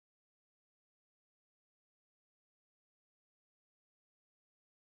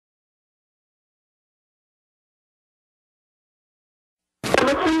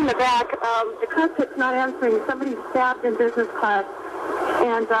sitting in the back. The cockpit's not answering. Somebody's stabbed in business class.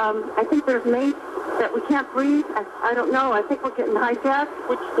 And I think there's mates that we can't breathe. I don't know. I think we're getting hijacked.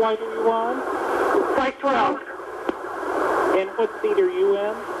 Which flight are you on? Flight 12. And what seat are you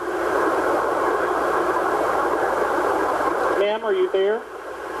in? Ma'am, are you there?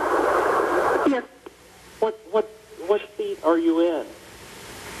 Yes. What seat are you in?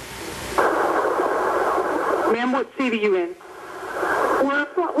 Ma'am, what seat are you in?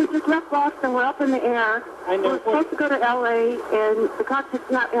 We just left Boston. We're up in the air. I know. We're supposed to go to L.A., and the cockpit's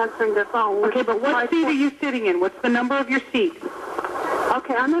not answering their phone. Okay, but what seat are you sitting in? What's the number of your seat?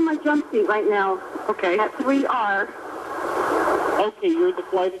 Okay, I'm in my jump seat right now. Okay. At 3R. Okay, you're the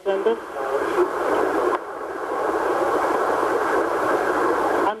flight attendant?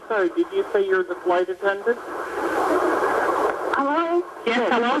 I'm sorry, did you say you're the flight attendant? Hello?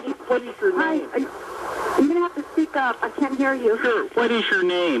 Yes, hello? What is your name? Hi. You're going to have to speak up. I can't hear you. Sure. What is your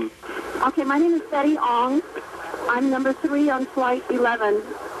name? Okay, my name is Betty Ong. I'm number 3 on flight 11.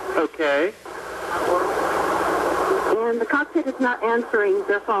 Okay. And the cockpit is not answering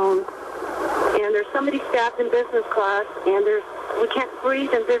their phone. And there's somebody stabbed in business class, and we can't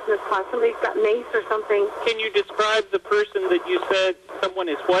breathe in business class. Somebody's got mace or something. Can you describe the person that you said someone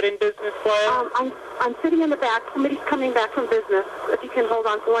is what in business class? I'm sitting in the back. Somebody's coming back from business. If you can hold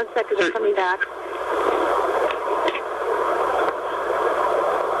on for 1 second, they're coming back.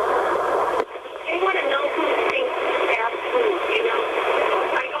 I want to know who thinks stabbed who, you know?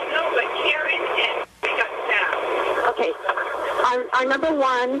 I don't know, but Karen and we got stabbed. Okay. Our number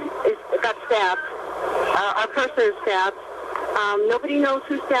 1 got stabbed. Our purser is stabbed. Nobody knows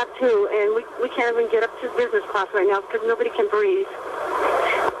who stabbed who, and we can't even get up to business class right now because nobody can breathe.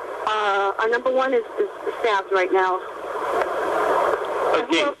 Our number 1 is stabbed right now.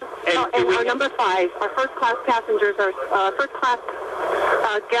 Okay. And our number 5, our first class passengers, our first class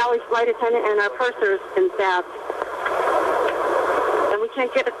galley flight attendant and our purser has been stabbed. And we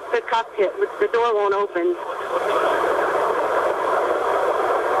can't get to the cockpit. The door won't open.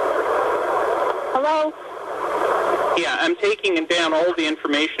 Hello? Yeah, I'm taking down all the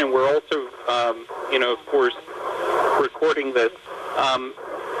information. We're also, of course, recording this.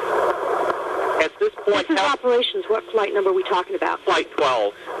 At this point, this is operations. What flight number are we talking about? Flight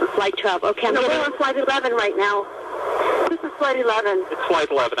 12. Flight 12. Okay, we're on flight 11 right now. This is flight 11. It's flight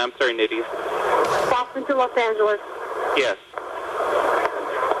 11. I'm sorry, Nydia. Boston to Los Angeles. Yes.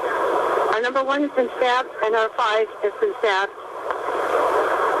 Our number 1 has been stabbed, and our 5 has been stabbed.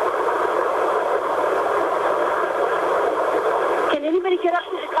 Can anybody get up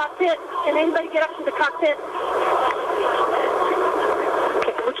to the cockpit? Can anybody get up to the cockpit?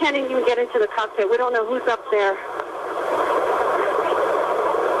 Okay, we can't even get into the cockpit. We don't know who's up there.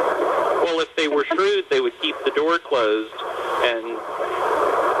 Well, if they were shrewd, they would keep the door closed, and...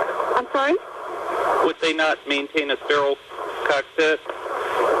 I'm sorry? Would they not maintain a sterile cockpit?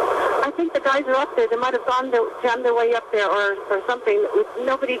 I think the guys are up there. They might have jammed their way up there or something.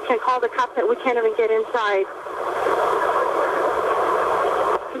 Nobody can call the cockpit. We can't even get inside.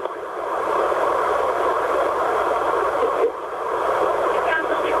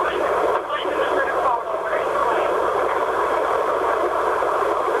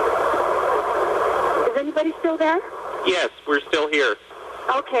 Is anybody still there? Yes, we're still here.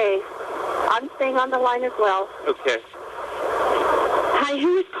 Okay. I'm staying on the line as well. Okay. Hi,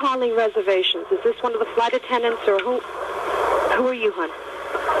 who is calling reservations? Is this one of the flight attendants, or who are you, hon?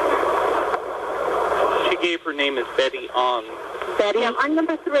 She gave her name as Betty Ong. Betty? Yeah, I'm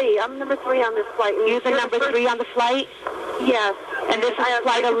number 3. I'm number 3 on this flight. You're the number 3 on the flight? Yes. And this is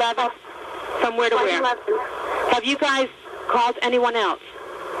flight 11? From where to where? 11. Have you guys called anyone else?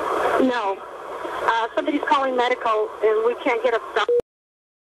 No. Somebody's calling medical, and we can't get a stop.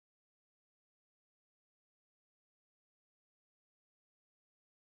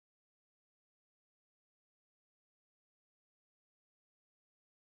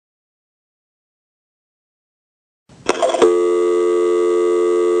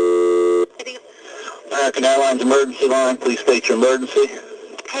 American Airlines emergency line, please state your emergency.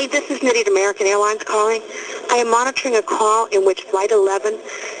 Hey, this is Nydia, American Airlines calling. I am monitoring a call in which Flight 11,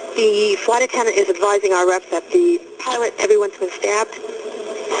 the flight attendant is advising our reps that the pilot, everyone's been stabbed.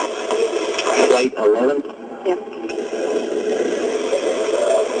 Flight 11? Yeah.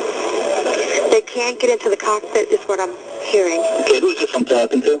 They can't get into the cockpit is what I'm hearing. Okay, who's this I'm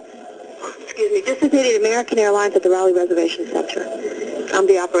talking to? Excuse me, this is Nydia, American Airlines at the Raleigh Reservation Center. I'm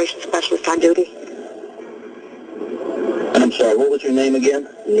the operations specialist on duty. I'm sorry, what was your name again?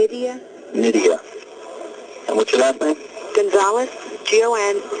 Nydia. Nydia. And what's your last name? Gonzalez,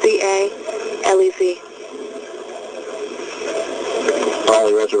 Gonzalez.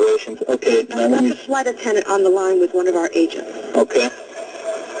 Holly reservations. Okay, now let That's me... a flight attendant on the line with one of our agents. Okay.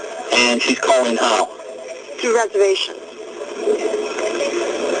 And she's calling how? Through reservation.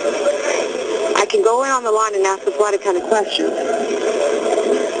 I can go in on the line and ask the flight attendant questions.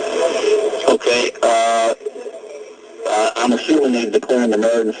 Okay, I'm assuming they've declared an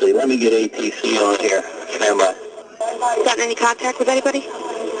emergency. Let me get ATC on here. Stand by. Gotten any contact with anybody?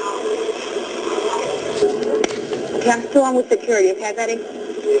 Okay, I'm still on with security, okay, Betty?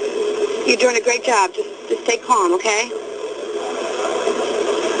 You're doing a great job. Just stay calm, okay?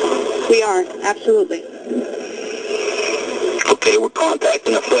 We are, absolutely. Okay, we're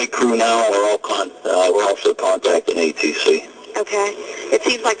contacting the flight crew now. We're also contacting ATC. Okay. It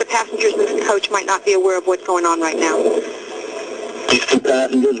seems like the passengers in this coach might not be aware of what's going on right now. These two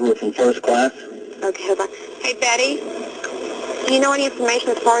passengers were from first class. Okay, hold on. Hey, Betty, do you know any information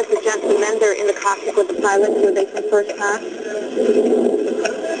as far as the gentlemen that are in the cockpit with the pilots? Were they from first class?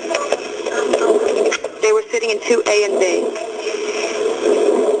 They were sitting in 2A and B.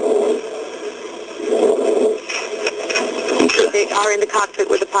 Okay. They are in the cockpit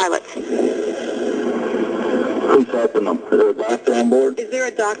with the pilots. Who's helping them? Is there a doctor on board? Is there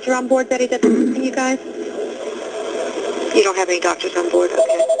a doctor on board, Betty, that's assisting you guys? You don't have any doctors on board,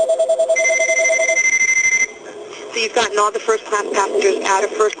 okay. So you've gotten all the first class passengers out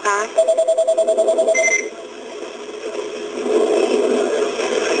of first class?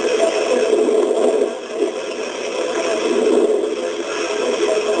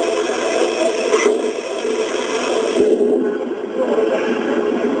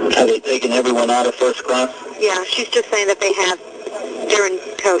 Have they taken everyone out of first class? Yeah, she's just saying that they have during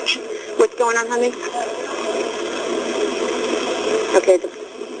coach. What's going on, honey? Okay, the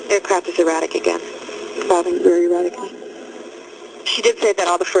aircraft is erratic again. Bobbing very erratically. She did say that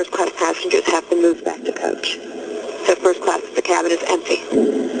all the first class passengers have been moved back to coach. So first class, the cabin is empty.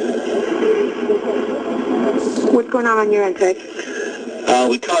 What's going on your end, Ted?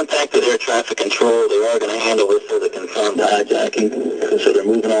 We contacted air traffic control. They are going to handle this as a confirmed hijacking, so they're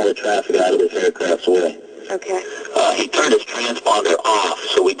moving all the traffic out of this aircraft's way. Okay. He turned his transponder off,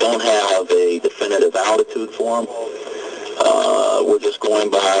 so we don't have a definitive altitude for him. We're just going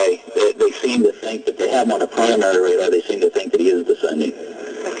by, they seem to think that they have him on a primary radar. They seem to think that he is descending.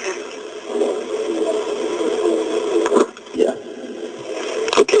 Okay. Yeah.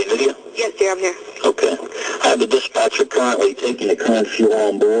 Okay, Lydia? Yes, dear, I'm here. Okay. I have the dispatcher currently taking the current fuel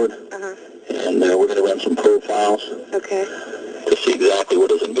on board, and we're going to run some profiles Okay. to see exactly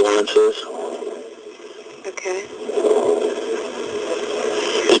what his endurance is. Okay.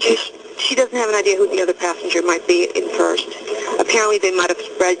 Did you... She doesn't have an idea who the other passenger might be in first. Apparently they might have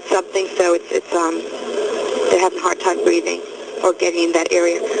spread something, so they're having a hard time breathing or getting in that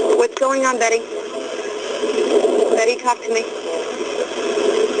area. What's going on, Betty? Betty, talk to me.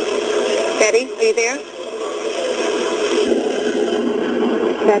 Betty, are you there?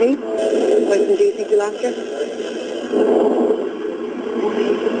 Betty? Listen, do you think you lost her?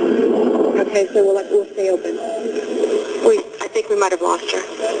 Okay, so we'll stay open. I think we might have lost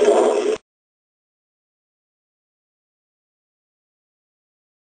her.